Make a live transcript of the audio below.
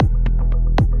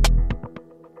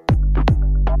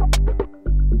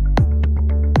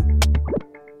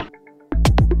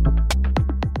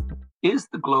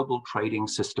global trading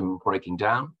system breaking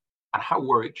down? And how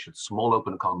worried should small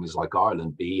open economies like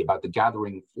Ireland be about the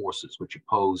gathering forces which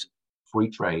oppose free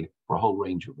trade for a whole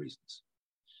range of reasons?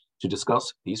 To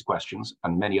discuss these questions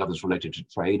and many others related to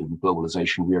trade and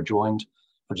globalization, we are joined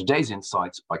for today's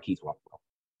insights by Keith Rockwell.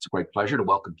 It's a great pleasure to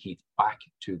welcome Keith back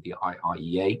to the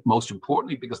IIEA, most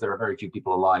importantly because there are very few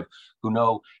people alive who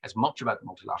know as much about the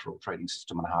multilateral trading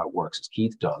system and how it works as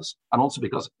Keith does, and also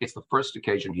because it's the first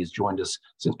occasion he's joined us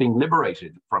since being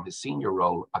liberated from his senior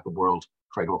role at the World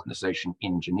Trade Organization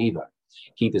in Geneva.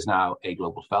 Keith is now a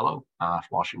global fellow at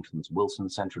Washington's Wilson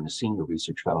Center and a senior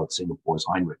research fellow at Singapore's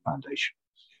Heinrich Foundation.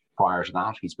 Prior to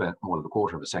that, he spent more than a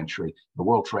quarter of a century at the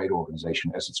World Trade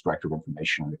Organization as its Director of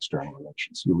Information and External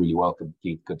Relations. You're really welcome,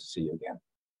 Keith. Good to see you again.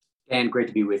 And great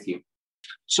to be with you.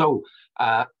 So,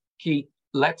 Keith,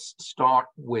 let's start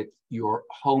with your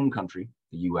home country,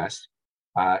 the US.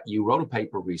 You wrote a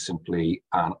paper recently,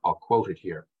 and I'll quote it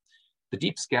here. The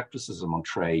deep skepticism on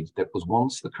trade that was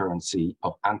once the currency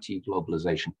of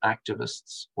anti-globalization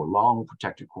activists or long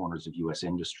protected corners of US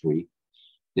industry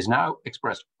is now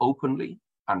expressed openly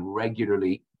and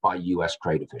regularly by US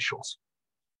trade officials.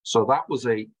 So that was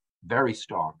a very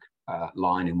stark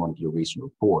line in one of your recent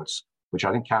reports, which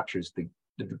I think captures the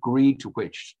degree to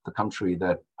which the country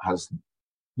that has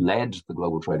led the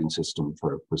global trading system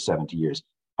for 70 years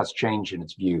has changed in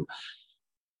its view.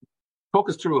 Talk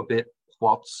us through a bit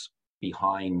what's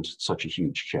behind such a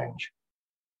huge change.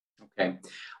 Okay.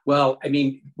 Well, I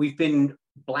mean, we've been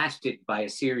blasted by a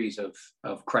series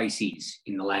of crises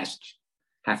in the last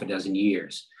half a dozen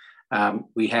years.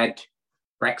 We had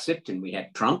Brexit and we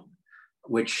had Trump,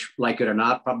 which, like it or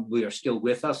not, probably are still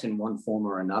with us in one form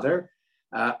or another.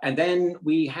 And then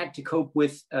we had to cope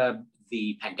with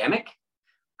the pandemic,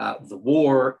 the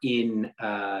war in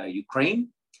Ukraine,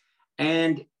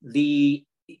 and the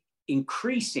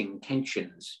increasing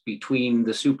tensions between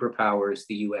the superpowers,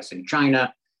 the US and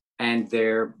China, and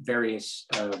their various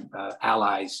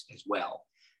allies as well.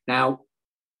 Now,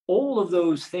 all of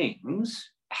those things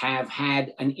have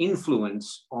had an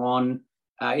influence on,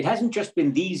 it hasn't just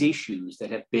been these issues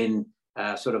that have been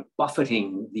sort of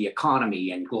buffeting the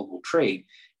economy and global trade.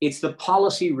 It's the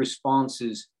policy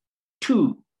responses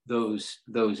to those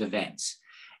events.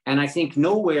 And I think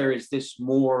nowhere is this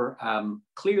more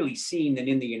clearly seen than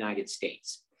in the United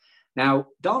States. Now,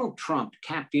 Donald Trump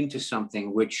tapped into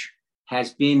something which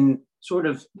has been sort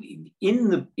of in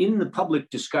the public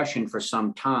discussion for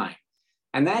some time,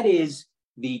 and that is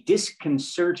the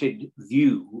disconcerted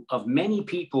view of many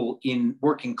people in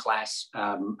working class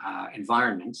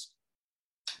environments,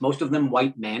 most of them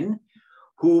white men,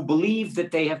 who believe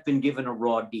that they have been given a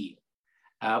raw deal.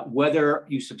 Whether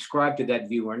you subscribe to that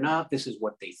view or not, this is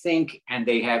what they think, and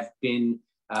they have been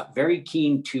very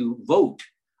keen to vote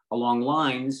along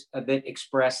lines that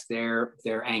express their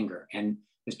anger. And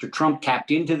Mr. Trump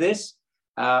tapped into this,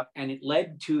 and it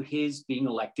led to his being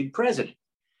elected president.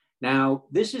 Now,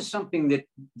 this is something that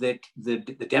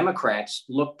the Democrats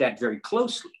looked at very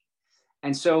closely.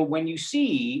 And so when you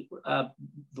see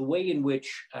the way in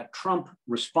which Trump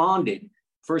responded,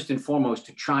 first and foremost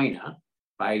to China,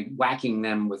 by whacking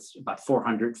them with about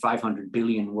 500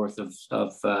 billion worth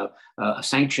of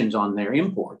sanctions on their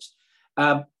imports,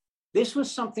 this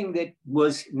was something that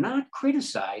was not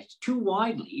criticized too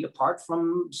widely, apart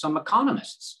from some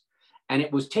economists. And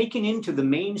it was taken into the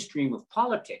mainstream of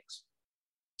politics.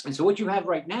 And so what you have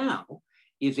right now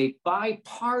is a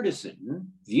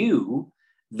bipartisan view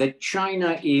that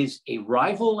China is a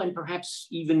rival and perhaps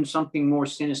even something more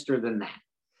sinister than that.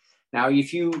 Now,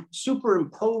 if you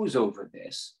superimpose over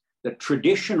this the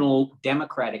traditional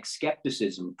democratic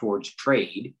skepticism towards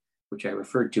trade, which I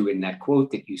referred to in that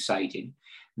quote that you cited,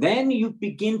 then you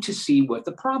begin to see what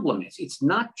the problem is. It's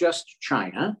not just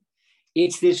China.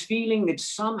 It's this feeling that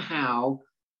somehow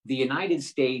the United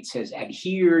States has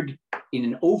adhered in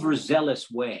an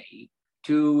overzealous way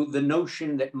to the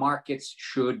notion that markets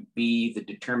should be the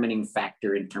determining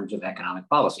factor in terms of economic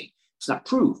policy. It's not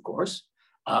true, of course.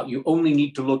 You only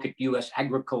need to look at US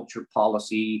agriculture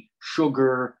policy,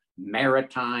 sugar,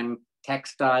 maritime,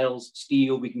 textiles,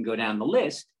 steel, we can go down the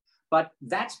list, but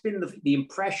that's been the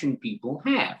impression people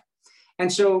have.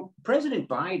 And so President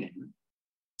Biden,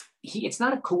 it's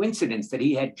not a coincidence that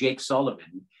he had Jake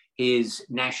Sullivan, his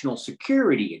national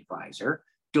security advisor,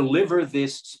 deliver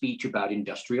this speech about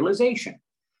industrialization,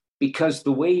 because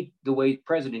the way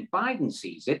President Biden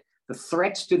sees it, the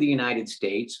threats to the United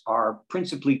States are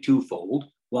principally twofold: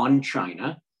 one,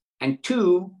 China, and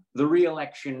two, the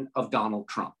re-election of Donald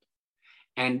Trump.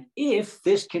 And if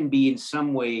this can be in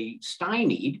some way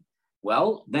stymied,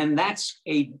 well, then that's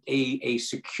a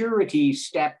security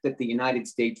step that the United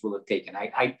States will have taken.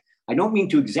 I I don't mean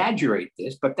to exaggerate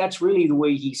this, but that's really the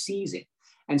way he sees it.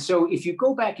 And so if you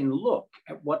go back and look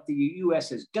at what the US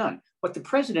has done, what the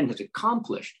president has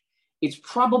accomplished, it's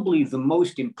probably the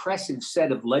most impressive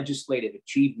set of legislative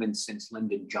achievements since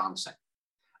Lyndon Johnson.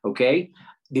 Okay?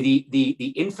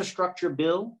 The infrastructure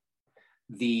bill,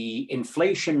 the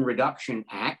Inflation Reduction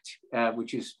Act,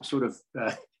 which is sort of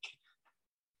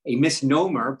a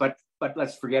misnomer, but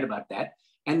let's forget about that,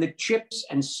 and the CHIPS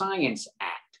and Science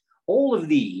Act. All of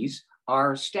these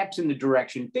are steps in the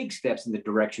direction, big steps in the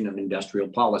direction of industrial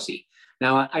policy.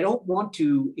 Now, I don't want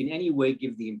to in any way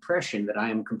give the impression that I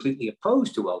am completely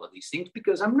opposed to all of these things,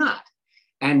 because I'm not.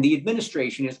 And the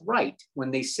administration is right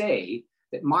when they say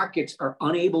that markets are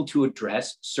unable to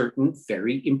address certain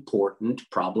very important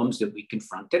problems that we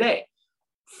confront today.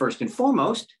 First and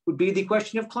foremost would be the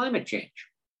question of climate change.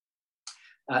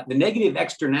 The negative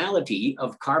externality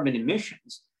of carbon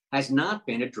emissions has not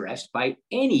been addressed by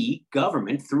any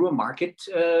government through a market,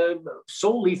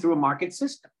 solely through a market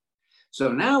system. So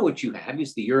now what you have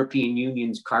is the European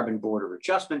Union's carbon border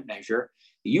adjustment measure.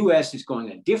 The US is going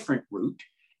a different route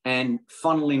and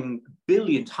funneling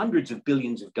billions, hundreds of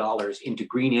billions of dollars into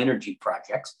green energy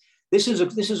projects. This is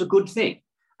a good thing.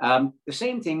 The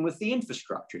same thing with the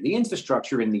infrastructure. The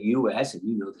infrastructure in the US, and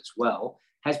you know this well,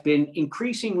 has been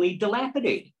increasingly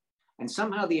dilapidated. And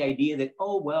somehow the idea that,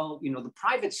 oh, well, you know, the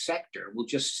private sector will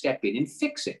just step in and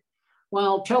fix it.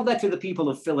 Well, tell that to the people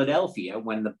of Philadelphia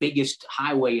when the biggest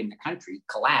highway in the country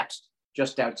collapsed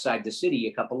just outside the city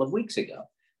a couple of weeks ago.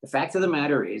 The fact of the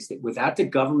matter is that without the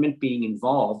government being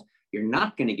involved, you're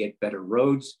not going to get better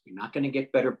roads, you're not going to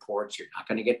get better ports, you're not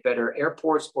going to get better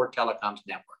airports or telecoms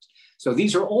networks. So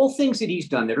these are all things that he's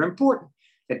done that are important.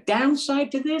 The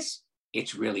downside to this,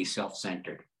 it's really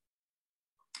self-centered.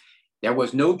 There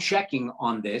was no checking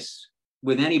on this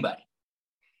with anybody.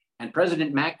 And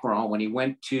President Macron, when he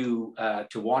went to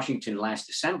Washington last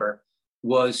December,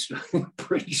 was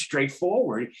pretty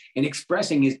straightforward in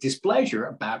expressing his displeasure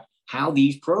about how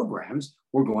these programs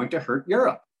were going to hurt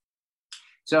Europe.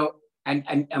 So,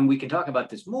 and we can talk about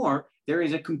this more, there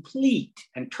is a complete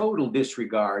and total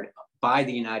disregard by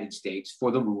the United States for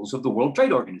the rules of the World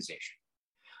Trade Organization.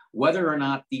 Whether or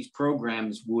not these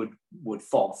programs would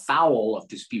fall foul of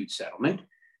dispute settlement,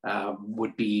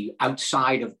 would be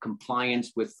outside of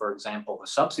compliance with, for example, the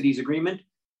subsidies agreement,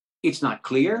 it's not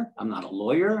clear. I'm not a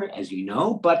lawyer, as you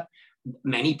know, but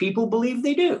many people believe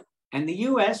they do. And the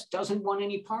US doesn't want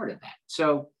any part of that.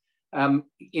 So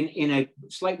in a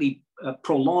slightly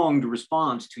prolonged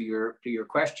response to your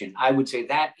question, I would say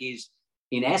that is,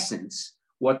 in essence,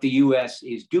 what the US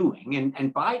is doing.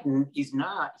 And Biden is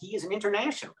not, he is an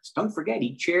internationalist. Don't forget,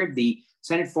 he chaired the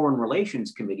Senate Foreign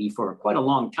Relations Committee for quite a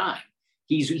long time.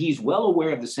 He's well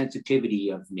aware of the sensitivity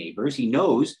of neighbors. He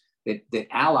knows that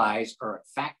allies are a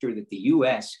factor that the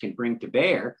US can bring to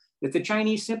bear that the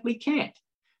Chinese simply can't.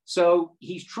 So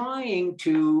he's trying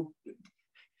to,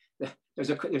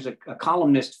 there's a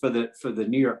columnist for the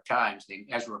New York Times named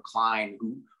Ezra Klein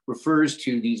who refers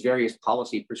to these various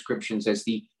policy prescriptions as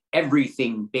the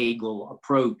everything bagel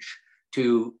approach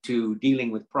to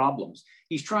dealing with problems.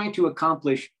 He's trying to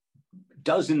accomplish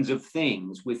dozens of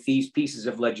things with these pieces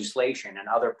of legislation and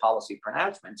other policy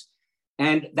pronouncements.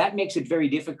 And that makes it very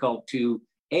difficult to,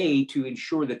 A, to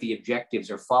ensure that the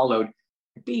objectives are followed,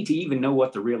 B, to even know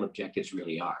what the real objectives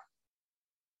really are.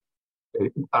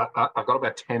 I've got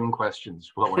about 10 questions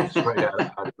flowing straight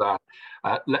out of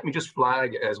that. Let me just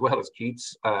flag, as well as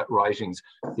Keith's writings,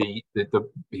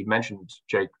 you mentioned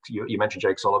Jake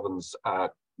Sullivan's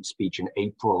speech in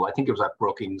April. I think it was at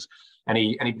Brookings.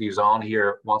 Anybody who's on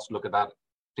here wants to look at that.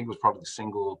 I think it was probably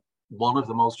one of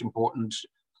the most important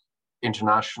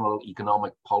international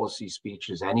economic policy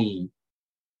speeches any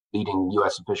leading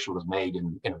US official has made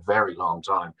in a very long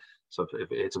time. So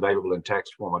if it's available in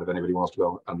text format, if anybody wants to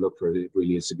go and look for it, it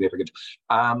really is significant.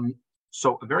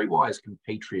 So a very wise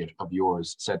compatriot of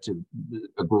yours said to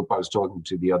a group I was talking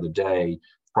to the other day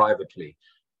privately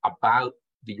about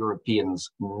the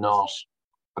Europeans not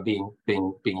being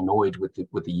annoyed with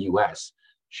the US.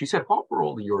 She said, what were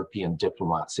all the European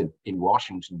diplomats in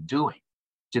Washington doing?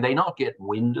 Did they not get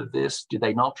wind of this? Did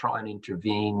they not try and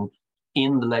intervene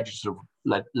in the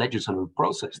legislative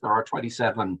process? There are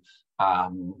 27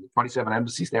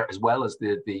 embassies there, as well as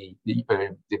the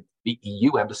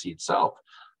EU embassy itself.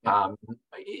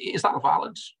 Is that a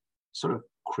valid sort of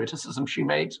criticism she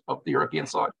made of the European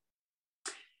side?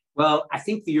 Well, I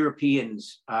think the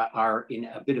Europeans are in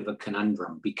a bit of a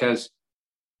conundrum because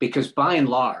by and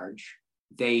large,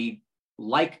 they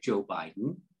like Joe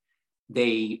Biden,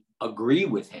 they agree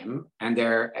with him, and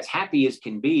they're as happy as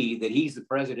can be that he's the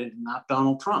president and not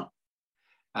Donald Trump.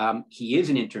 He is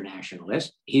an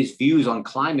internationalist. His views on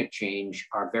climate change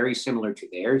are very similar to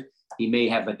theirs. He may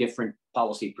have a different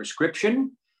policy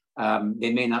prescription.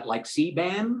 They may not like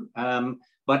CBAM,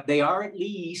 but they are at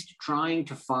least trying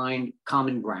to find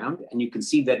common ground. And you can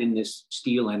see that in this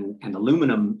steel and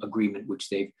aluminum agreement, which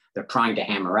they're trying to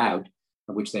hammer out,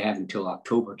 which they have until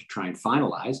October to try and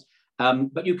finalize.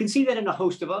 But you can see that in a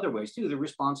host of other ways too, the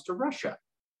response to Russia.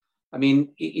 I mean,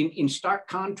 in stark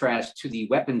contrast to the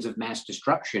weapons of mass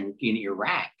destruction in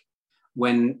Iraq,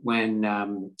 when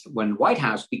White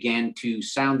House began to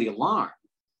sound the alarm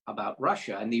about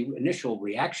Russia, and the initial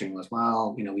reaction was,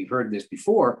 well, we've heard this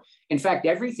before. In fact,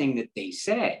 everything that they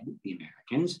said, the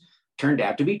Americans, turned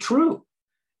out to be true.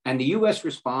 And the US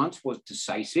response was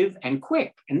decisive and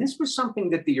quick. And this was something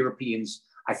that the Europeans,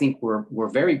 I think, were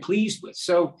very pleased with.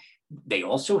 So they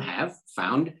also have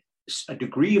found a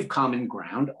degree of common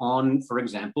ground on, for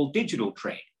example, digital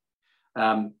trade.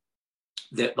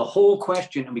 The whole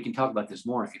question, and we can talk about this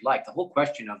more if you'd like, the whole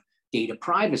question of data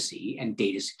privacy and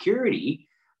data security,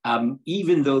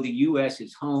 even though the US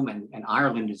is home and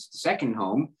Ireland is the second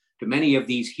home to many of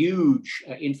these huge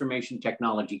information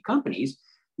technology companies,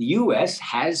 the US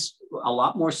has a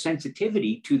lot more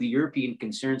sensitivity to the European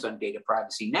concerns on data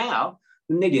privacy now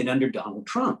than they did under Donald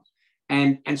Trump.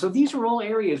 And so these are all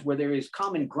areas where there is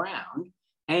common ground.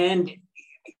 And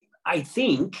I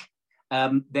think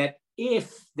that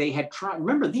if they had tried,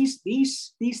 remember, these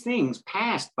things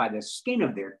passed by the skin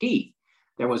of their teeth.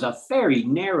 There was a very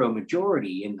narrow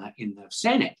majority in the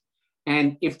Senate.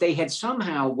 And if they had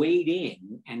somehow weighed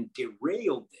in and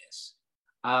derailed this,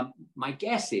 my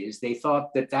guess is they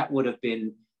thought that would have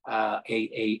been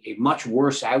a much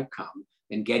worse outcome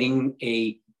than getting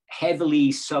a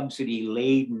heavily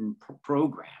subsidy-laden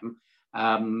program,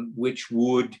 which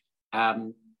would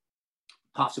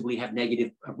possibly have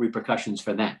negative repercussions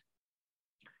for them.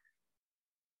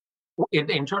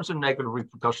 In terms of negative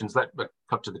repercussions, that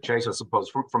cut to the chase, I suppose,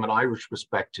 from an Irish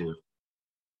perspective,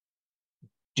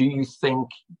 do you think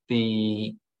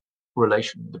the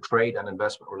trade and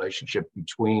investment relationship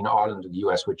between Ireland and the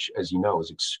US, which, as you know,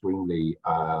 is extremely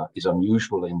is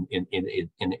unusual in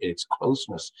its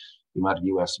closeness, the amount of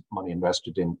US money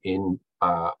invested in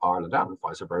Ireland and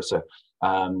vice versa,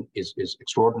 is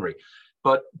extraordinary.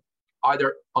 But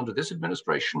either under this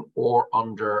administration or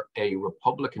under a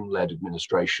Republican-led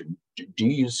administration, do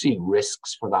you see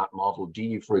risks for that model? Do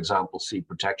you, for example, see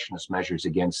protectionist measures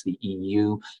against the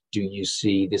EU? Do you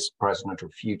see this president or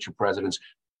future presidents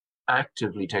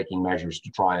actively taking measures to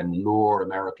try and lure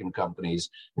American companies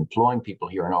employing people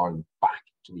here in Ireland back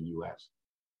to the US?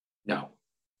 No.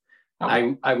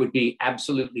 I would be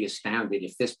absolutely astounded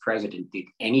if this president did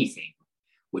anything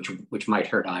which might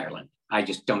hurt Ireland. I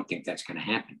just don't think that's going to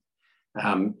happen.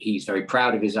 He's very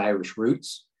proud of his Irish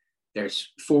roots.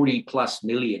 There's 40 plus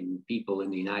million people in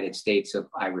the United States of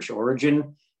Irish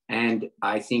origin. And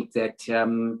I think that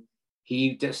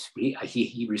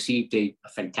he received a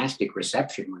fantastic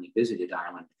reception when he visited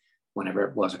Ireland, whenever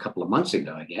it was, a couple of months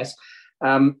ago, I guess.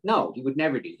 No, he would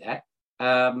never do that.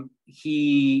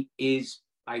 He is,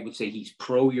 I would say he's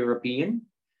pro-European.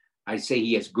 I'd say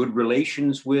he has good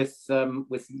relations with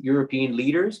European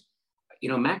leaders.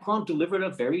 Macron delivered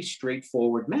a very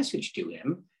straightforward message to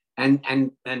him,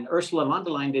 and Ursula von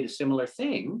der Leyen did a similar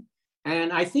thing.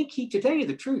 And I think to tell you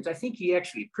the truth, I think he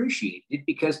actually appreciated it,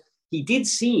 because he did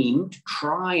seem to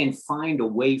try and find a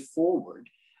way forward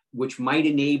which might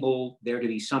enable there to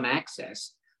be some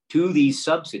access to these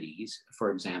subsidies,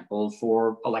 for example,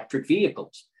 for electric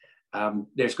vehicles.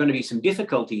 There's going to be some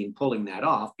difficulty in pulling that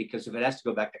off, because if it has to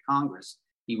go back to Congress,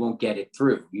 he won't get it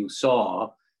through. You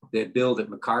saw the bill that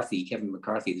Kevin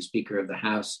McCarthy, the Speaker of the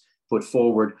House, put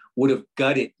forward would have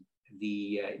gutted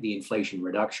the Inflation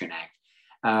Reduction Act.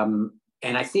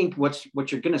 And I think what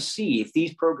you're going to see, if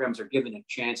these programs are given a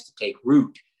chance to take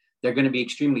root, they're going to be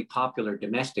extremely popular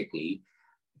domestically.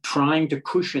 Trying to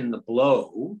cushion the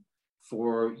blow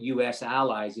for US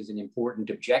allies is an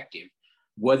important objective.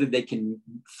 Whether they can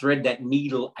thread that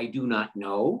needle, I do not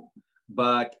know.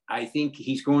 But I think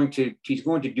he's going to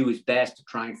do his best to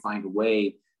try and find a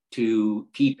way to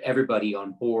keep everybody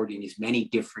on board in as many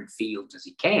different fields as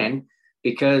he can,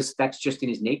 because that's just in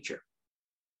his nature.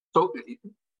 So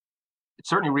it's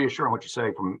certainly reassuring what you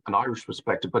say from an Irish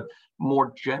perspective, but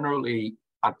more generally,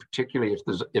 and particularly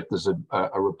if there's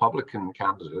a Republican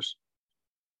candidate,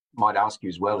 might ask you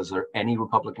as well, is there any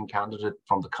Republican candidate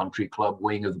from the country club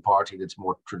wing of the party that's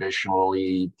more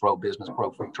traditionally pro-business,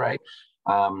 pro-free trade?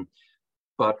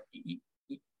 But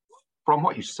from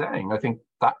what you're saying, I think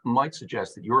that might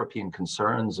suggest that European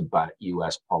concerns about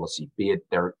US policy, be it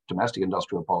their domestic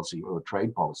industrial policy or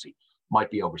trade policy, might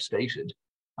be overstated.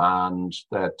 and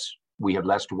that we have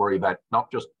less to worry about,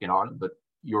 not just in Ireland, but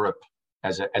Europe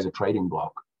as a trading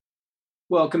bloc?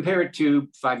 Well, compare it to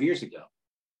 5 years ago.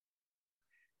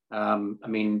 I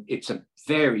mean, it's a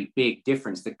very big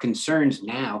difference. The concerns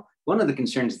now, one of the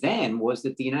concerns then was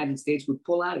that the United States would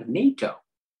pull out of NATO.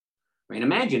 I mean,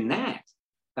 imagine that.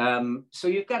 So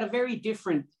you've got a very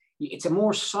different, it's a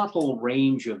more subtle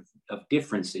range of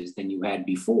differences than you had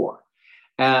before.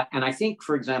 And I think,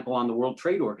 for example, on the World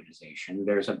Trade Organization,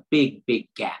 there's a big, big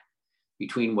gap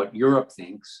between what Europe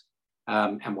thinks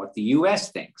and what the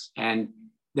US thinks. And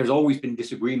there's always been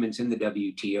disagreements in the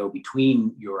WTO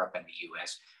between Europe and the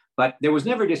US, but there was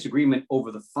never disagreement over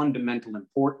the fundamental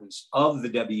importance of the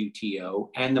WTO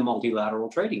and the multilateral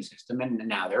trading system, and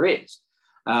now there is.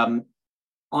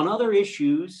 On other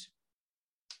issues,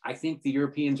 I think the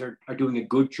Europeans are doing a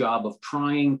good job of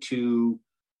trying to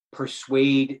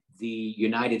persuade the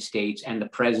United States and the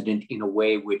president in a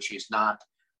way which is not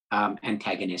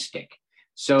antagonistic.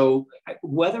 So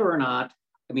whether or not,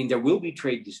 I mean, there will be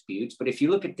trade disputes, but if you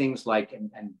look at things like, and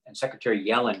Secretary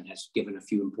Yellen has given a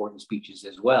few important speeches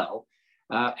as well,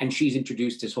 and she's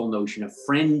introduced this whole notion of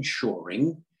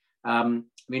friendshoring. I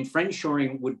mean,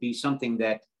 friendshoring would be something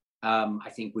that I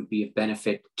think would be of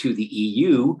benefit to the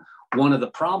EU. One of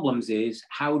the problems is,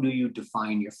 how do you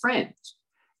define your friends?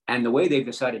 And the way they've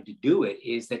decided to do it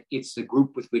is that it's the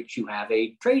group with which you have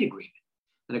a trade agreement.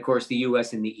 And of course, the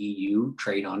US and the EU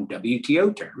trade on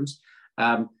WTO terms.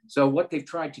 So what they've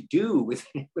tried to do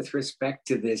with respect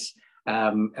to this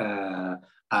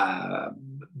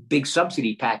big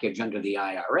subsidy package under the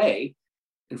IRA,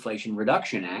 Inflation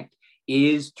Reduction Act,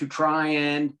 is to try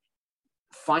and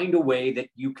find a way that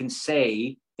you can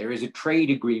say there is a trade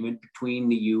agreement between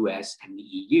the US and the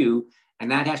EU,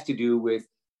 and that has to do with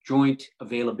joint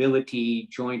availability,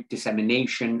 joint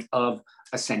dissemination of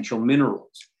essential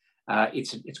minerals.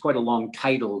 It's quite a long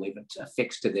title they've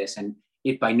affixed to this, and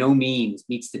it by no means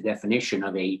meets the definition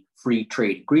of a free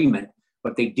trade agreement,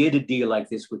 but they did a deal like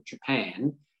this with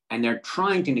Japan, and they're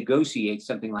trying to negotiate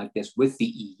something like this with the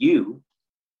EU.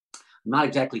 I'm not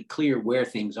exactly clear where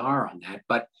things are on that,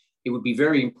 but it would be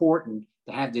very important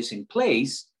to have this in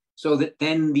place so that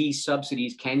then these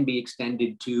subsidies can be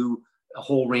extended to a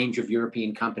whole range of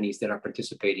European companies that are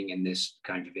participating in this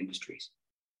kind of industries.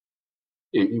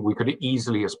 We could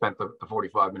easily have spent the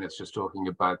 45 minutes just talking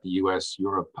about the US,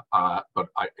 Europe, but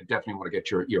I definitely want to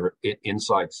get your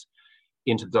insights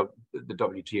into the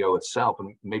WTO itself,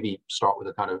 and maybe start with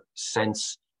a kind of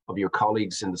sense of your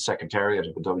colleagues in the Secretariat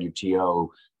of the WTO.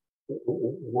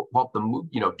 What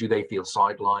do they feel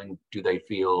sidelined? Do they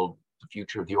feel the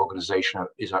future of the organization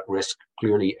is at risk?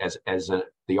 Clearly, as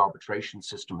the arbitration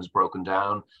system has broken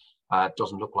down, it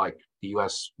doesn't look like the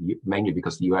US, mainly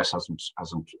because the US hasn't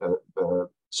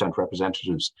sent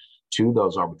representatives to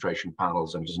those arbitration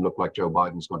panels, and it doesn't look like Joe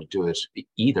Biden's going to do it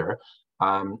either.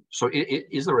 So,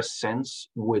 is there a sense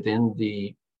within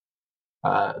the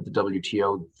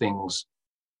WTO things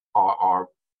are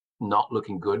not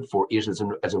looking good for it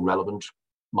as a relevant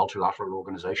multilateral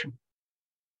organization?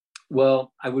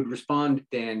 Well, I would respond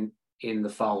then in the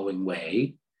following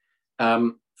way.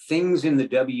 Things in the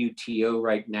WTO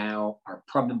right now are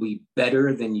probably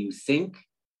better than you think,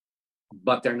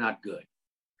 but they're not good.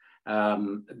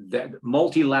 The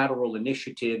multilateral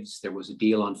initiatives, there was a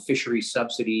deal on fishery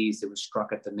subsidies that was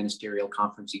struck at the ministerial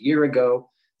conference a year ago.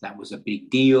 That was a big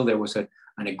deal. There was an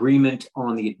agreement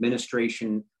on the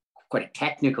administration, quite a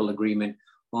technical agreement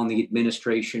on the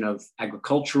administration of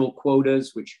agricultural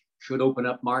quotas, which should open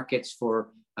up markets for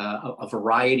a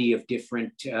variety of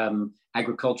different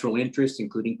agricultural interests,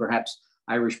 including perhaps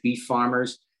Irish beef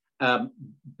farmers.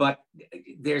 But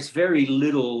there's very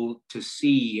little to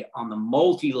see on the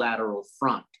multilateral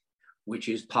front, which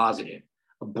is positive.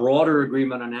 A broader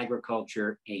agreement on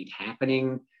agriculture ain't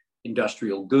happening.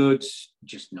 Industrial goods,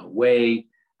 just no way.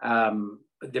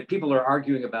 The people are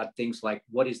arguing about things like,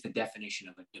 what is the definition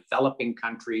of a developing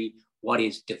country? What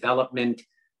is development?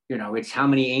 You know, it's how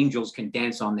many angels can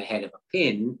dance on the head of a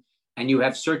pin, and you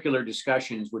have circular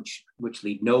discussions which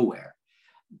lead nowhere.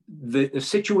 The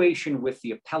situation with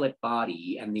the appellate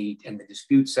body and the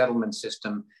dispute settlement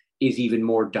system is even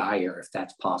more dire, if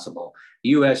that's possible.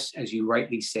 The US, as you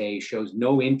rightly say, shows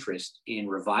no interest in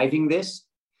reviving this.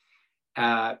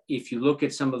 If you look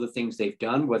at some of the things they've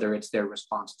done, whether it's their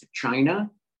response to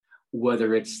China,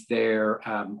 whether it's their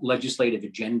legislative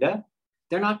agenda,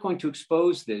 they're not going to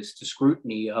expose this to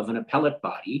scrutiny of an appellate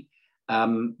body,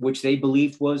 which they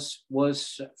believed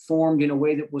was formed in a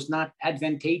way that was not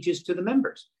advantageous to the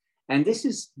members. And this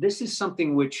is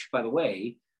something which, by the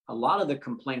way, a lot of the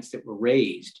complaints that were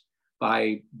raised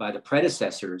by the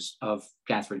predecessors of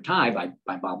Catherine Tai,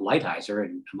 by Bob Lighthizer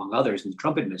and among others in the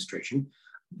Trump administration,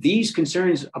 these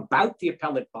concerns about the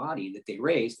appellate body that they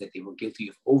raised, that they were guilty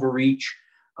of overreach,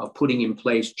 of putting in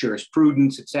place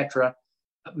jurisprudence, et cetera.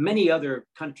 Many other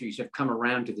countries have come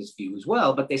around to this view as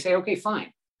well, but they say, okay,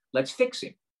 fine, let's fix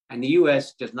it. And the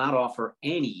US does not offer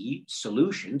any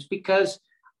solutions because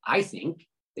I think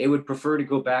they would prefer to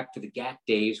go back to the GATT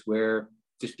days where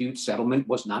dispute settlement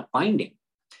was not binding.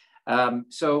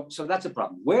 So that's a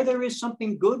problem. Where there is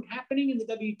something good happening in the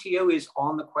WTO is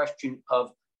on the question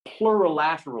of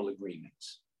plurilateral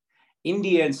agreements.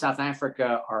 India and South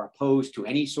Africa are opposed to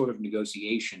any sort of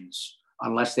negotiations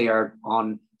unless they are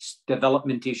on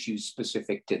development issues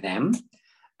specific to them.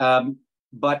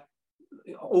 But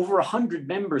over 100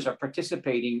 members are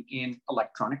participating in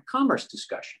electronic commerce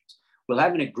discussions. We'll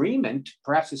have an agreement,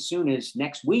 perhaps as soon as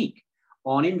next week,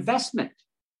 on investment,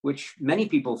 which many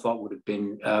people thought would have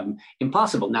been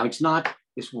impossible. Now,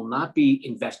 this will not be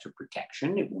investor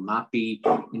protection. It will not be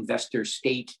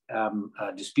investor-state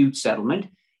dispute settlement.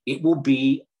 It will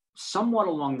be somewhat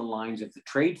along the lines of the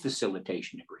trade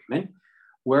facilitation agreement,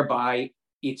 whereby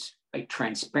it's a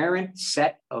transparent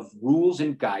set of rules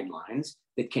and guidelines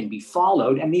that can be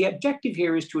followed. And the objective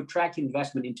here is to attract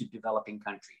investment into developing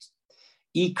countries.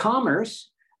 E-commerce,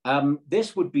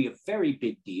 this would be a very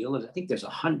big deal. I think there's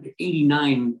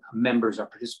 189 members are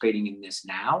participating in this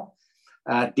now.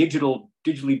 Digitally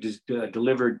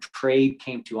delivered trade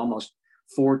came to almost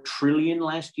 4 trillion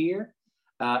last year,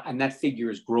 and that figure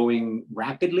is growing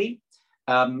rapidly.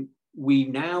 We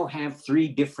now have 3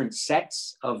 different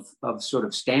sets of sort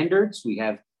of standards. We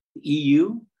have the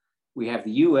EU, we have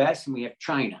the US, and we have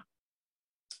China.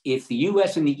 If the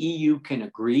US and the EU can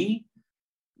agree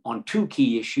on 2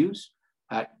 key issues,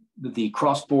 the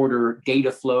cross-border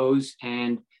data flows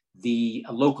and the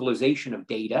localization of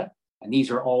data, and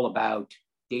these are all about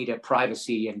data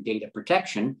privacy and data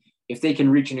protection. If they can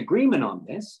reach an agreement on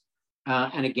this,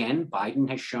 and again, Biden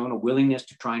has shown a willingness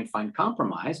to try and find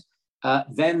compromise,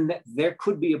 then there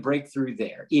could be a breakthrough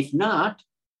there. If not,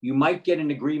 you might get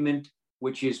an agreement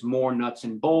which is more nuts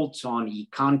and bolts on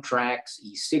e-contracts,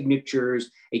 e-signatures,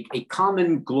 a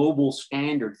common global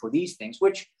standard for these things,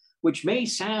 which may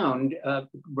sound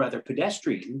rather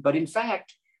pedestrian, but in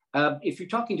fact, if you're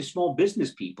talking to small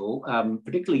business people,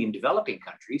 particularly in developing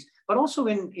countries, but also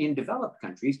in developed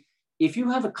countries, if you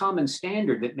have a common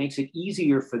standard that makes it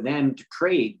easier for them to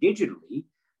trade digitally,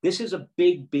 this is a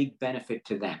big, big benefit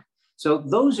to them. So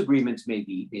those agreements may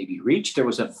be reached. There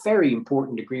was a very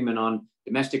important agreement on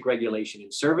domestic regulation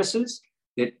and services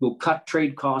that will cut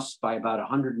trade costs by about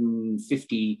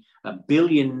 $150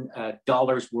 billion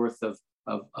worth of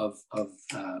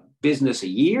business a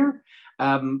year.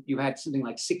 You had something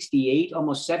like 68,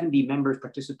 almost 70 members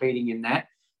participating in that.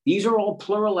 These are all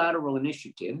plurilateral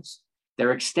initiatives.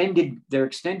 They're extended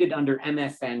under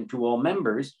MFN to all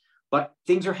members, but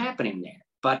things are happening there.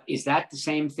 But is that the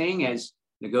same thing as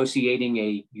negotiating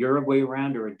a Uruguay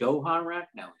round or a Doha round?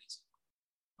 No, it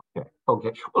isn't.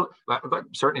 Okay. Well,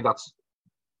 certainly that's,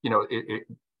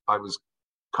 I was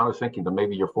kind of thinking that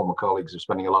maybe your former colleagues are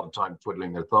spending a lot of time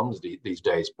twiddling their thumbs these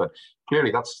days, but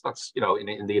clearly that's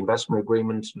in the investment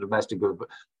agreement, domestic,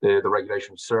 the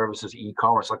regulation of services,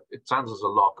 e-commerce, like it sounds there's a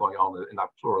lot going on in that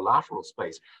plurilateral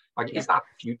space. Like, is that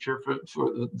the future for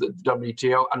the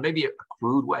WTO? And maybe a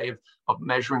crude way of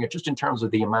measuring it, just in terms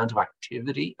of the amount of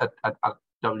activity at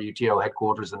WTO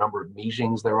headquarters, the number of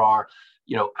meetings there are,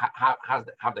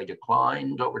 have they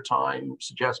declined over time,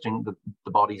 suggesting that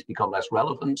the body's become less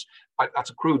relevant? That's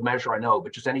a crude measure, I know,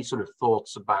 but just any sort of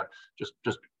thoughts about just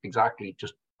exactly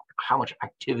just how much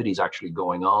activity is actually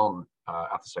going on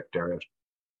at the Secretariat?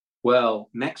 Well,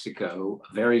 Mexico,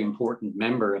 a very important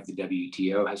member of the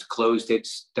WTO, has closed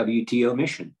its WTO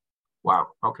mission. Wow,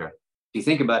 okay. If you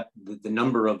think about the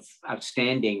number of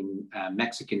outstanding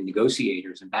Mexican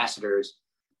negotiators, ambassadors,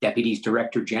 deputies,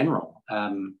 director general,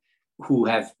 who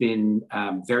have been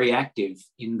very active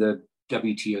in the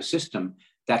WTO system,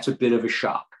 that's a bit of a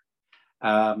shock.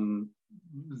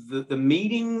 The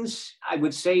meetings, I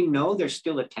would say, no, they're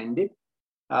still attended.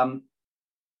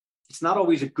 It's not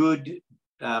always a good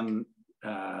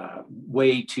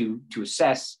way to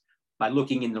assess by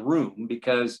looking in the room,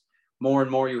 because more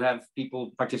and more you have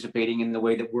people participating in the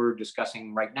way that we're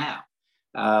discussing right now.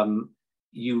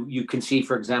 You can see,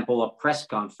 for example, a press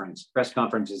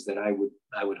conferences that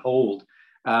I would hold.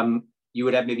 You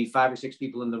would have maybe 5 or 6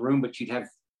 people in the room, but you'd have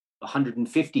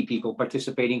 150 people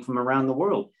participating from around the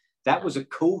world. That was a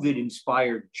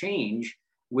COVID-inspired change,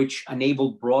 which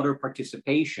enabled broader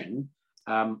participation.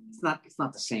 It's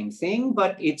not the same thing,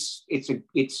 but it's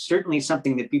certainly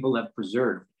something that people have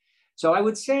preserved. So I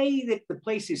would say that the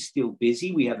place is still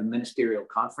busy. We have a ministerial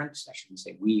conference. I shouldn't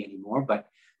say we anymore, but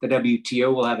the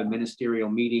WTO will have a ministerial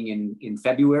meeting in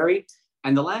February.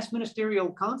 And the last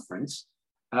ministerial conference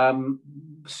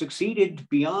succeeded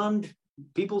beyond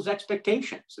people's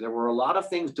expectations. So there were a lot of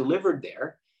things delivered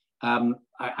there.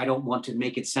 I don't want to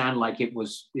make it sound like it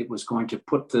was going to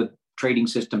put the trading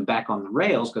system back on the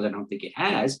rails, because I don't think it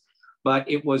has, but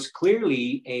it was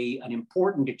clearly an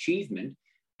important achievement.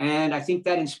 And I think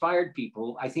that inspired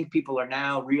people. I think people are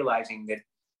now realizing that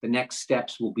the next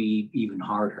steps will be even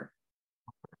harder.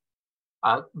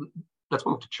 Let's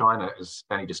move to China. As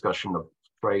any discussion of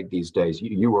trade these days,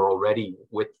 you were already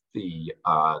with the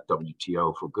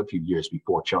WTO for a good few years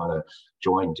before China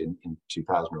joined in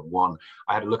 2001.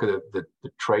 I had a look at the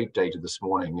trade data this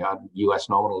morning. US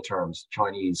nominal terms,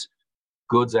 Chinese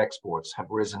goods exports have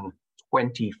risen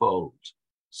 20-fold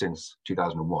since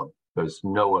 2001. There's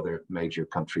no other major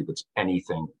country that's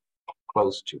anything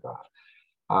close to that.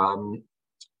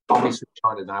 Obviously,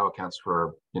 China now accounts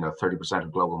for 30%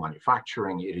 of global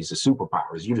manufacturing. It is a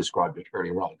superpower, as you described it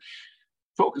earlier on.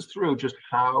 Talk us through just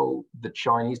how the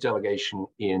Chinese delegation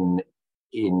in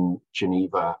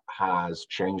Geneva has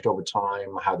changed over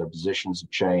time, how their positions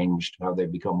have changed, how they've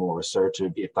become more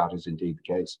assertive, if that is indeed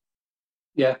the case.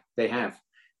 Yeah, they have.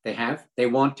 They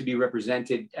want to be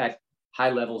represented at high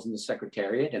levels in the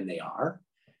Secretariat, and they are.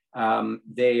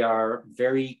 They are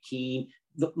very keen.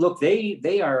 Look,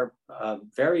 they are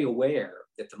very aware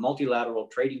that the multilateral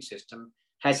trading system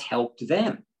has helped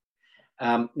them.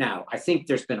 Now, I think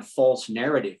there's been a false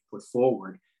narrative put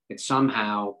forward that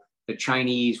somehow the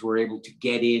Chinese were able to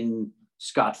get in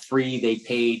scot-free. They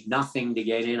paid nothing to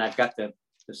get in. I've got the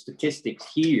statistics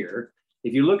here.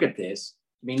 If you look at this,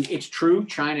 I mean, it's true,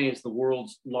 China is the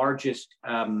world's largest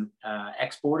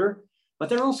exporter, but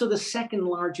they're also the second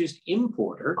largest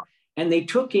importer. And they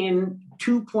took in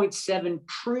 $2.7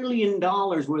 trillion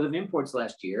worth of imports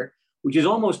last year, which is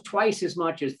almost twice as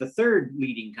much as the third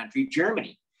leading country,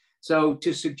 Germany. So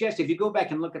to suggest, if you go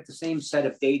back and look at the same set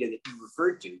of data that you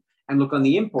referred to and look on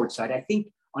the import side, I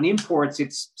think on imports,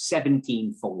 it's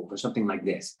 17-fold or something like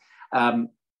this.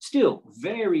 Still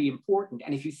very important.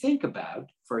 And if you think about,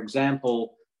 for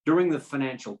example, during the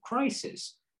financial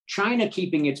crisis, China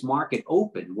keeping its market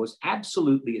open was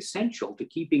absolutely essential to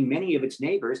keeping many of its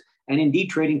neighbors and indeed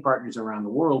trading partners around the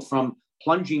world from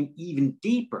plunging even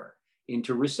deeper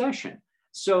into recession.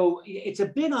 So it's a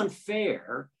bit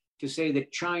unfair to say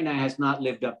that China has not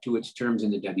lived up to its terms in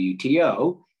the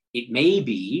WTO. It may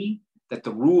be that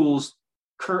the rules,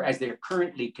 as they're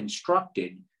currently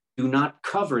constructed, do not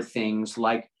cover things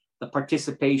like the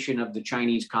participation of the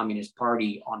Chinese Communist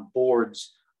Party on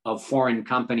boards of foreign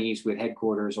companies with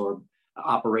headquarters or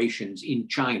operations in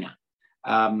China.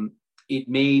 It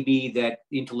may be that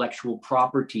intellectual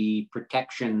property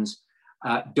protections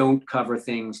don't cover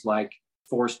things like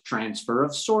forced transfer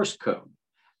of source code.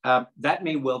 That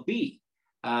may well be.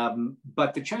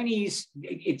 But the Chinese,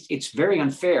 it's very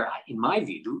unfair, in my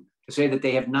view, to say that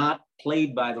they have not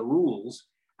played by the rules,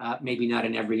 maybe not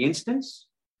in every instance.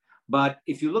 But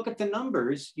if you look at the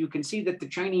numbers, you can see that the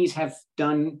Chinese have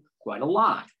done quite a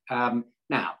lot.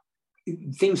 Now,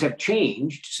 things have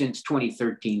changed since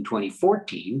 2013,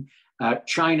 2014.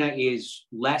 China is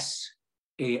less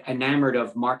enamored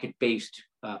of market-based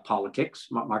politics,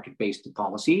 market-based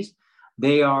policies.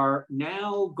 They are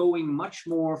now going much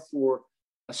more for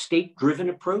a state-driven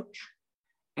approach,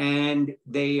 and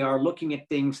they are looking at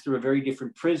things through a very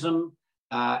different prism.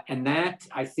 And that,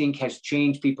 I think, has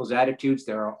changed people's attitudes.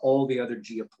 There are all the other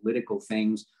geopolitical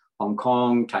things, Hong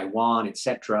Kong, Taiwan, et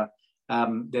cetera,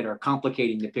 that are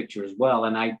complicating the picture as well.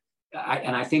 And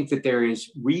I think that there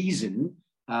is reason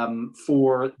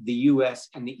for the US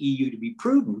and the EU to be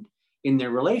prudent in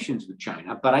their relations with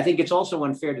China. But I think it's also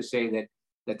unfair to say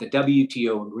that the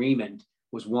WTO agreement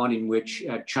was one in which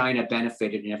China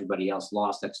benefited and everybody else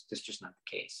lost. That's just not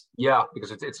the case. Yeah,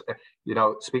 because it's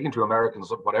speaking to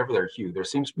Americans, whatever their hue, there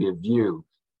seems to be a view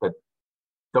that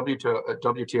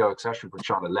WTO accession for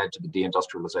China led to the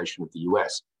deindustrialization of the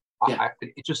US. Yeah.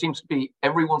 It just seems to be,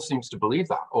 everyone seems to believe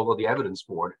that, although the evidence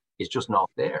for it is just not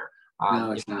there.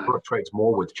 No, it's not. Europe trades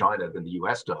more with China than the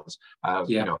US does. Has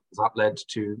that led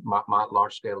to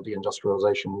large-scale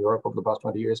deindustrialization in Europe over the past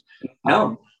 20 years?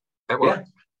 No. Yeah.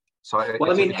 So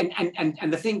I mean,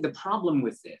 and the problem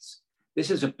with this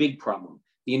is a big problem.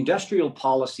 The industrial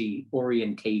policy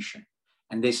orientation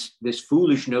and this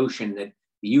foolish notion that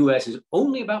the US is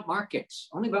only about markets.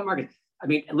 I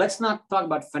mean, let's not talk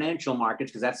about financial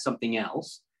markets because that's something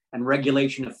else. And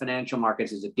regulation of financial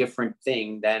markets is a different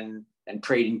thing than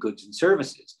trading goods and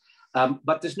services.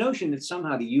 But this notion that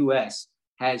somehow the US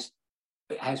has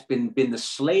has been the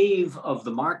slave of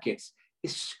the markets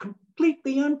is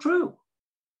completely untrue.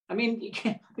 I mean,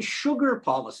 the sugar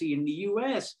policy in the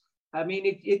US, I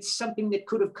mean, it's something that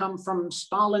could have come from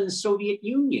Stalin's Soviet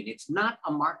Union. It's not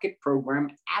a market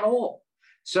program at all.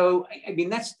 So, I mean,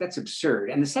 that's absurd.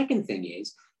 And the second thing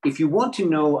is, if you want to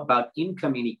know about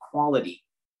income inequality,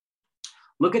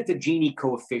 look at the Gini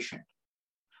coefficient.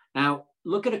 Now,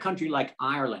 look at a country like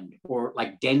Ireland or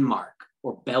like Denmark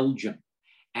or Belgium,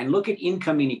 and look at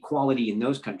income inequality in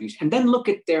those countries, and then look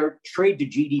at their trade to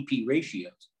GDP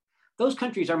ratios. Those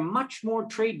countries are much more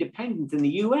trade dependent than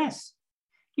the US.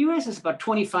 The US is about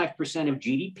 25% of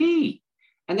GDP,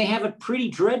 and they have a pretty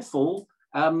dreadful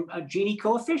Gini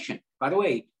coefficient. By the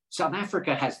way, South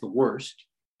Africa has the worst,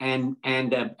 and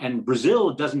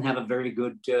Brazil doesn't have a very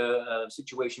good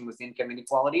situation with income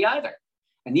inequality either.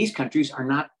 And these countries are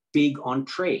not big on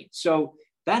trade. So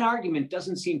that argument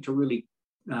doesn't seem to really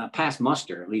pass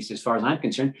muster, at least as far as I'm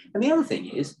concerned. And the other thing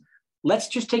is, let's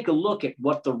just take a look at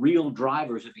what the real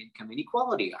drivers of income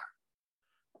inequality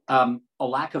are. A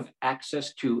lack of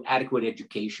access to adequate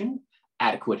education,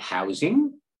 adequate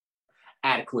housing,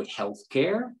 adequate health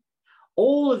care.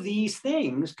 All of these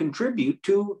things contribute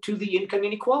to the income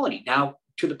inequality. Now,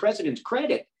 to the president's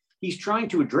credit, he's trying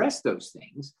to address those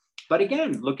things. But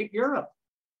again, look at Europe.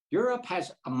 Europe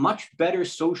has a much better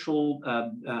social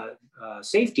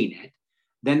safety net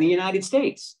than the United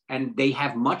States, and they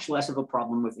have much less of a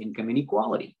problem with income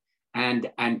inequality. And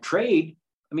trade,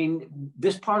 I mean,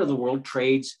 this part of the world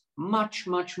trades much,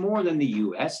 much more than the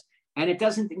US, and it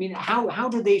doesn't, I mean, how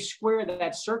do they square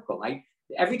that circle?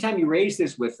 Every time you raise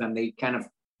this with them, they kind of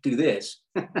do this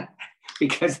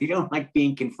because they don't like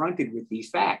being confronted with these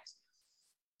facts.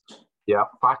 Yeah,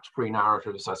 fact-free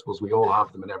narratives, I suppose we all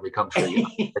have them in every country.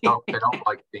 They don't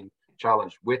like being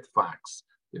challenged with facts,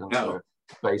 no. So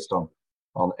based on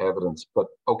evidence. But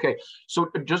okay, so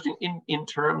just in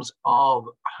terms of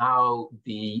how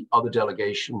the other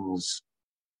delegations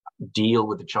deal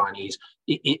with the Chinese,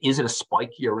 is it a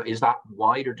spikier, is that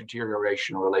wider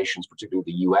deterioration of relations, particularly with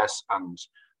the US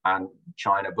and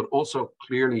China, but also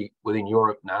clearly within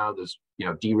Europe now, there's,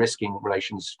 de-risking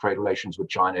relations, trade relations with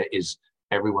China is,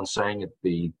 everyone's saying it.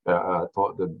 The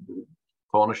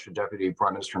Cornish Deputy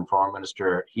Prime Minister and Foreign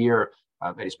Minister here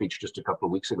made a speech just a couple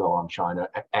of weeks ago on China,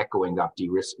 echoing that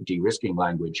de-risking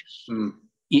language. Mm.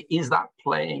 Is that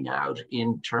playing out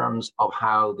in terms of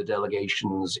how the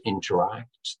delegations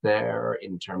interact there,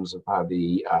 in terms of how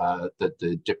the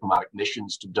diplomatic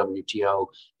missions to WTO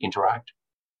interact?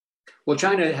 Well,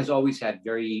 China has always had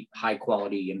very high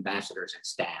quality ambassadors and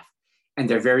staff, and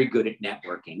they're very good at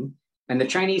networking. And the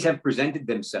Chinese have presented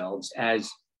themselves as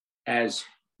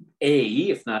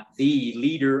if not the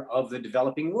leader of the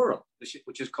developing world,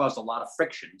 which has caused a lot of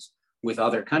frictions with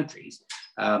other countries.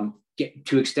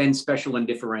 To extend special and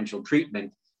differential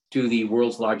treatment to the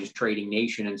world's largest trading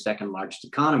nation and second largest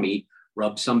economy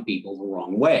rubs some people the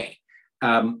wrong way.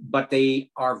 But they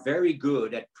are very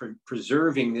good at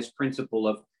preserving this principle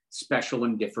of special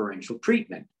and differential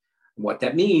treatment. What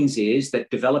that means is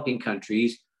that developing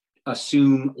countries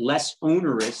assume less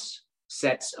onerous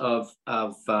sets of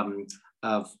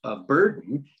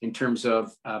burden in terms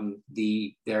of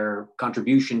their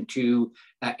contribution to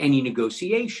any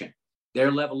negotiation. Their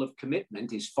level of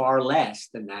commitment is far less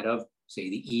than that of, say,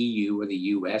 the EU or the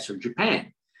US or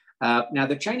Japan. Now,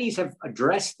 the Chinese have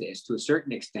addressed this to a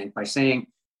certain extent by saying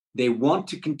they want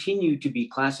to continue to be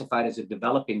classified as a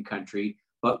developing country,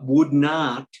 but would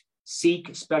not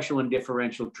seek special and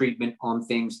differential treatment on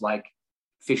things like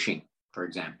fishing, for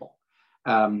example,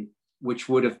 which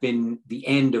would have been the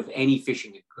end of any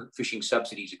fishing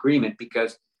subsidies agreement,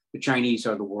 because the Chinese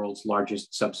are the world's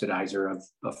largest subsidizer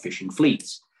of fishing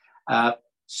fleets.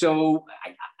 So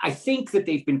I think that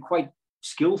they've been quite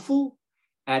skillful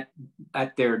at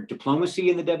their diplomacy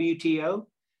in the WTO.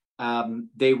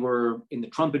 They were, in the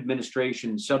Trump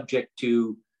administration, subject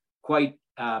to quite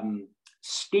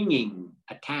stinging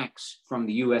attacks from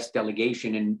the US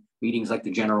delegation in meetings like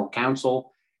the General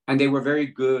Council, and they were very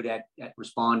good at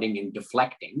responding and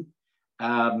deflecting.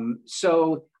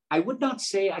 So I would not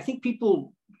say, I think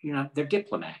people, they're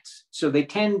diplomats, so they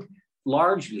tend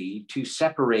largely to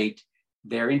separate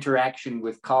their interaction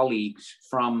with colleagues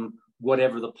from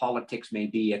whatever the politics may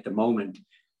be at the moment.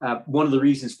 One of the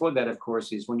reasons for that, of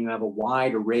course, is when you have a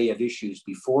wide array of issues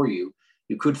before you,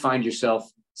 you could find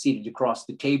yourself seated across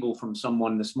the table from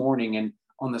someone this morning and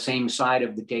on the same side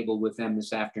of the table with them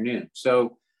this afternoon.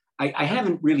 So I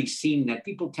haven't really seen that.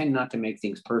 People tend not to make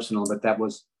things personal, but that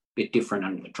was a bit different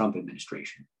under the Trump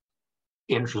administration.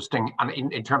 Interesting. And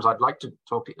in terms, I'd like to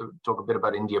talk a bit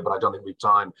about India, but I don't think we have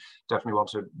time. Definitely want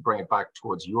to bring it back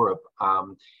towards Europe.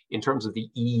 In terms of the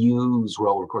EU's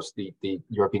role, of course, the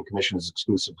European Commission's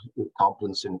exclusive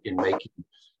competence in making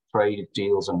trade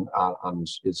deals and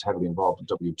is heavily involved in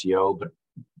WTO, but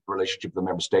the relationship with the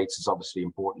member states is obviously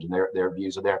important, and their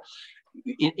views are there.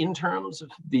 In terms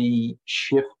of the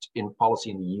shift in policy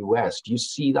in the US, do you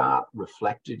see that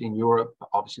reflected in Europe?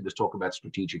 Obviously, there's talk about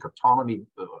strategic autonomy,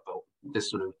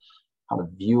 this sort of kind of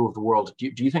view of the world.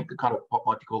 Do you think the kind of what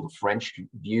might be called the French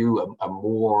view,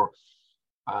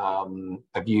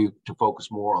 a view to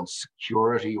focus more on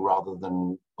security rather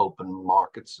than open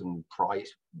markets and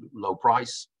low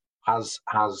price, has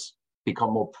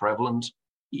become more prevalent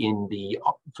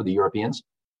for the Europeans?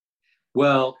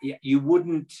 Well, you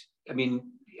wouldn't. I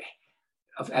mean,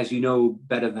 as you know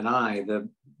better than I,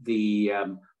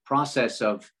 the process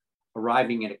of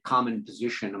arriving at a common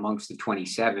position amongst the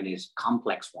 27 is a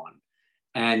complex one.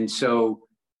 And so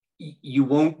you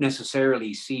won't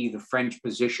necessarily see the French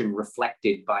position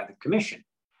reflected by the Commission.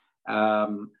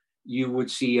 You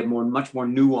would see a much more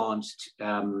nuanced,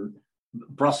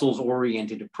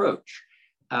 Brussels-oriented approach,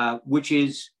 which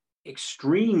is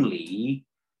extremely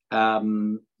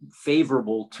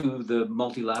favorable to the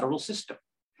multilateral system.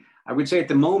 I would say at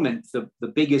the moment, the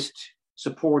biggest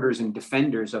supporters and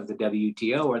defenders of the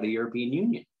WTO are the European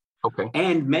Union. Okay.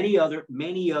 And many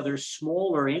other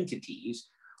smaller entities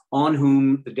on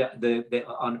whom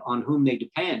on whom they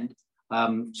depend,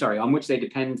 on which they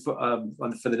depend for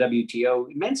the WTO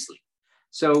immensely.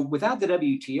 So without the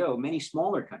WTO, many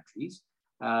smaller countries,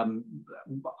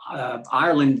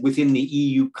 Ireland within the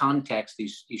EU context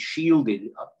is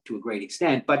shielded up to a great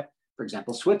extent, but for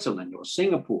example, Switzerland or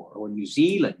Singapore or New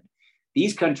Zealand,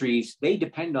 these countries, they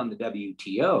depend on the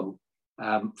WTO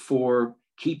for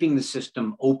keeping the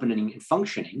system open and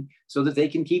functioning so that they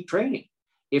can keep trading.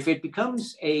 If it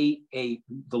becomes the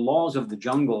laws of the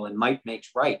jungle and might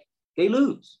makes right, they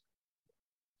lose.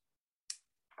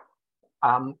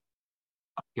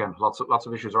 Again, lots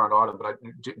of issues around Ireland, but I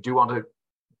do want to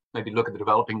maybe look at the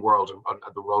developing world and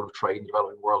the role of trade in the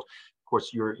developing world. Of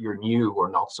course, your new or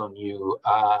not so new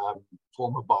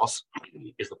former boss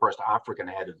is the first African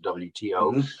head of the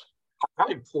WTO. Mm-hmm. How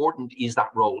important is that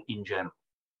role in general?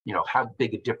 You know, how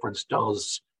big a difference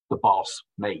does the boss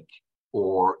make?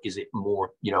 Or is it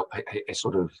more, you know, a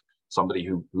sort of somebody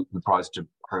who tries to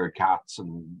herd cats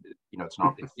and, you know, it's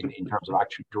not in terms of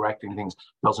actually directing things,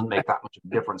 doesn't make that much of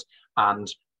a difference? And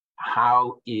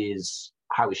how is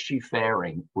she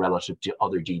faring relative to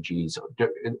other DGs?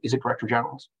 Is it Director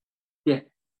Generals? Yeah.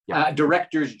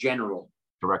 Directors General.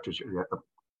 Directors, yeah.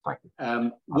 Thank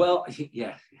you. Well,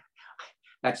 yeah.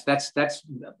 That's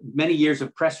many years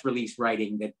of press release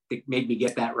writing that made me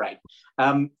get that right.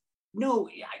 No,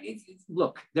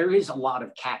 look, there is a lot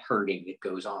of cat herding that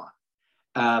goes on.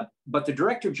 But the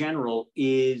Director General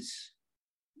the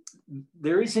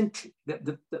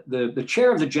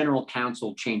chair of the General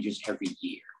Council changes every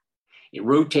year. It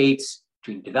rotates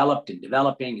between developed and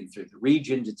developing and through the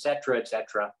regions, et cetera, et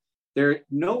cetera.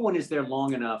 No one is there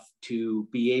long enough to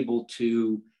be able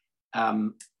to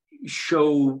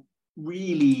show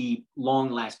really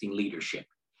long-lasting leadership.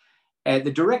 The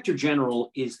Director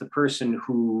General is the person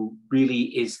who really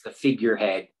is the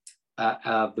figurehead,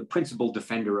 the principal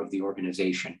defender of the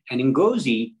organization. And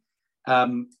Ngozi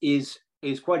is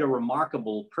quite a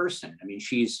remarkable person. I mean,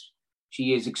 she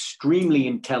is extremely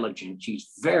intelligent. She's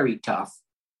very tough,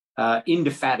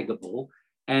 indefatigable.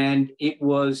 And it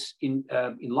was in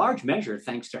large measure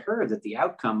thanks to her that the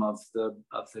outcome of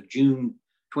the June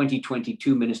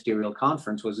 2022 ministerial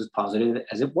conference was as positive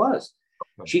as it was.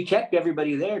 She kept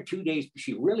everybody there 2 days.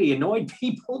 She really annoyed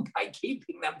people by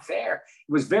keeping them there.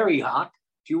 It was very hot.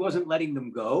 She wasn't letting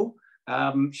them go.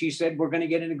 She said, "We're going to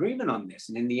get an agreement on this,"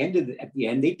 and at the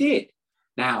end, they did.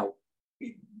 Now,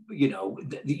 you know,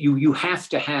 you have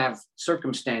to have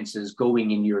circumstances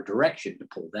going in your direction to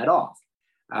pull that off.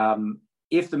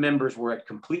 If the members were at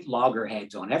complete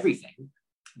loggerheads on everything,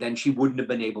 then she wouldn't have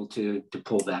been able to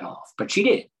pull that off. But she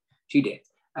did. She did.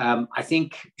 I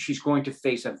think she's going to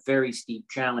face a very steep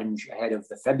challenge ahead of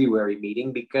the February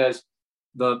meeting because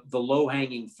the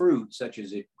low-hanging fruit, such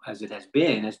as it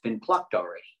has been plucked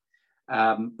already.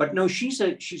 But no, she's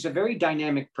a very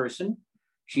dynamic person.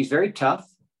 She's very tough.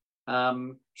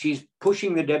 She's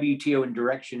pushing the WTO in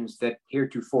directions that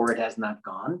heretofore it has not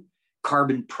gone.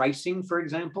 Carbon pricing, for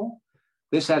example,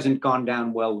 this hasn't gone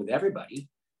down well with everybody.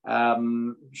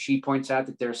 She points out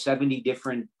that there are 70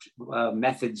 different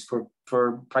methods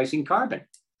for pricing carbon,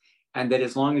 and that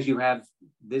as long as you have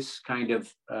this kind of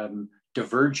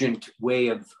divergent way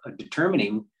of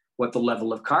determining what the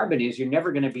level of carbon is, you're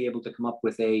never going to be able to come up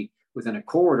with an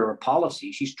accord or a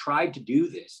policy. She's tried to do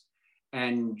this,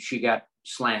 and she got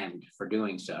slammed for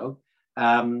doing so.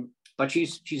 But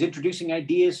she's introducing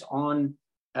ideas on,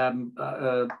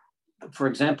 for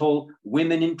example,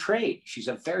 women in trade. She's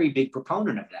a very big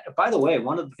proponent of that. By the way,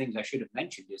 one of the things I should have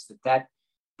mentioned is that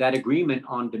agreement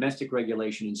on domestic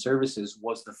regulation and services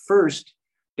was the first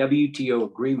WTO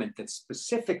agreement that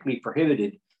specifically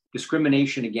prohibited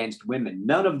discrimination against women.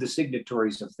 None of the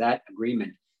signatories of that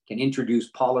agreement can introduce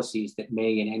policies that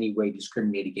may in any way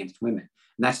discriminate against women.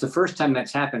 And that's the first time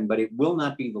that's happened, but it will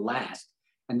not be the last.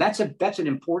 And that's an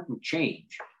important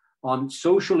change. On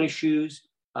social issues,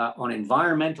 on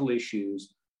environmental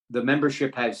issues, the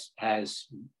membership has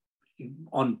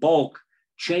on bulk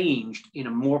changed in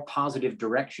a more positive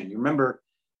direction. You remember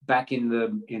back at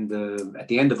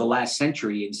the end of the last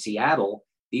century in Seattle,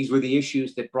 these were the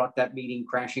issues that brought that meeting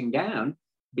crashing down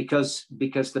because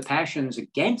the passions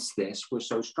against this were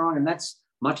so strong. And that's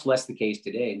much less the case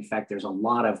today. In fact, there's a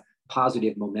lot of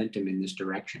positive momentum in this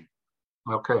direction.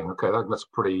 Okay, that's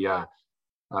a pretty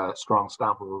strong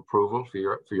stamp of approval for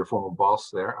your former boss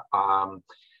there.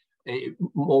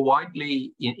 More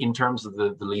widely, in terms of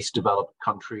the least developed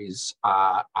countries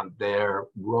and their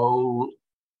role,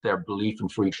 their belief in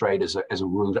free trade as a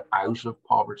route out of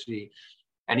poverty,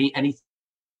 any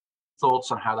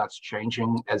thoughts on how that's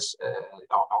changing? As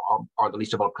are the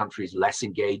least developed countries less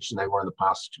engaged than they were in the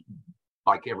past?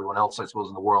 Like everyone else, I suppose,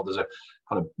 in the world, there's a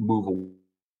kind of move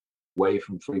away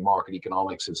from free market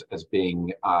economics as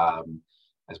being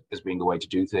the way to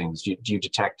do things. Do you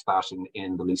detect that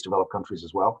in the least developed countries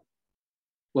as well?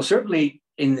 Well, certainly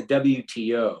in the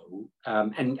WTO,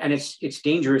 and it's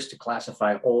dangerous to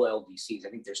classify all LDCs.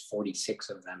 I think there's 46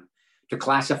 of them. To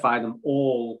classify them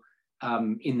all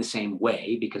in the same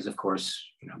way, because of course,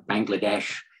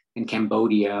 Bangladesh and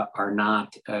Cambodia are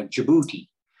not Djibouti.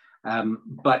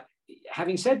 But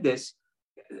having said this,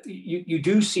 you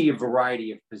do see a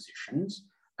variety of positions,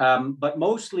 but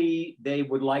mostly they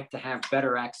would like to have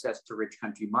better access to rich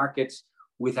country markets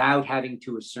without having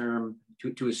to assume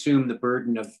the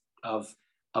burden of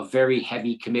very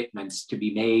heavy commitments to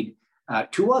be made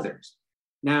to others.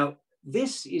 Now,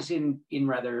 this is in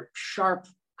rather sharp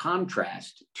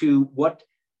contrast to what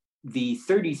the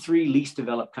 33 least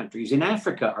developed countries in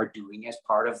Africa are doing as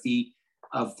part of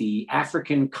the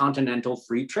African Continental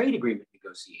Free Trade Agreement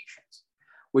negotiations,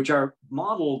 which are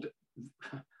modeled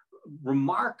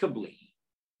remarkably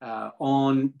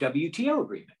on WTO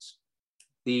agreements.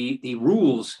 The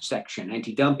rules section,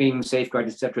 anti-dumping, safeguard,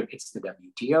 etc., it's the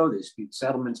WTO, the dispute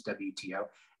settlements, WTO,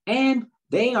 and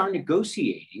they are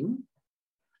negotiating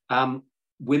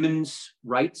women's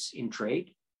rights in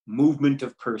trade, movement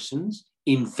of persons,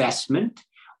 investment,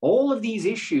 all of these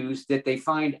issues that they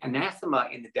find anathema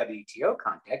in the WTO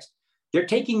context. They're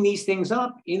taking these things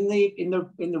up in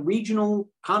the regional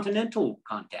continental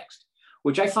context,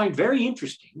 which I find very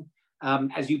interesting.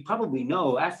 As you probably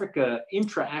know,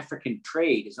 intra-African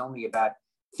trade is only about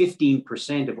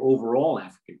 15% of overall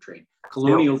African trade.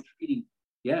 Colonial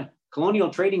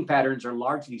trading patterns are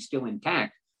largely still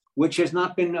intact, which has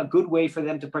not been a good way for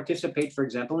them to participate, for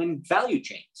example, in value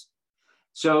chains.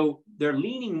 So they're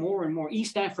leaning more and more.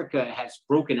 East Africa has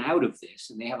broken out of this,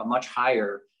 and they have a much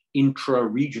higher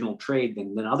intra-regional trade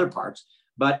than other parts.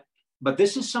 But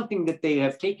this is something that they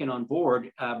have taken on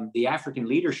board, the African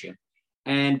leadership.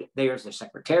 And there's a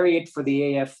secretariat for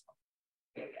the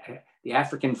the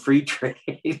African Free Trade.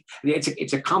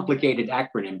 It's a complicated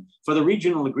acronym. For the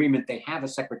regional agreement, they have a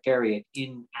secretariat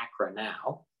in Accra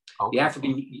now. Okay.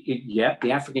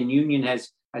 The African Union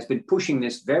has been pushing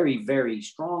this very, very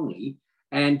strongly.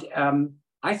 And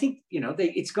I think,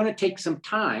 it's going to take some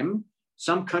time.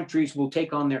 Some countries will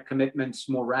take on their commitments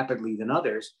more rapidly than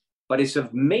others, but it's a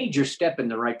major step in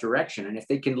the right direction. And if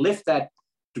they can lift that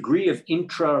degree of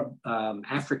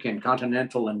intra-African,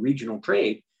 continental, and regional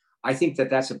trade, I think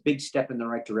that's a big step in the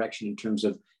right direction in terms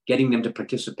of getting them to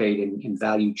participate in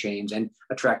value chains and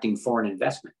attracting foreign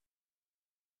investment.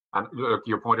 And look,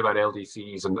 your point about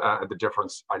LDCs and the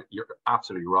difference, you're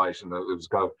absolutely right. And it was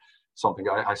something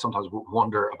I sometimes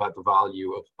wonder about the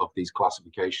value of these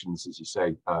classifications, as you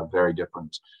say, very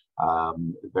different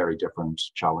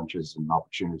challenges and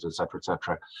opportunities, et cetera, et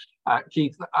cetera.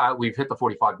 Keith, we've hit the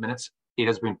 45 minutes. It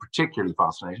has been particularly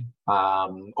fascinating,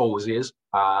 always is.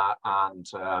 And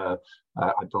I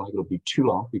don't think it'll be too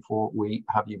long before we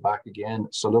have you back again.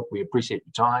 So look, we appreciate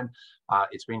your time.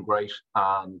 It's been great.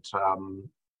 And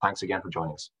thanks again for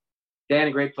joining us. Dan,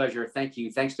 a great pleasure. Thank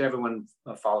you. Thanks to everyone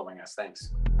following us.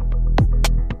 Thanks.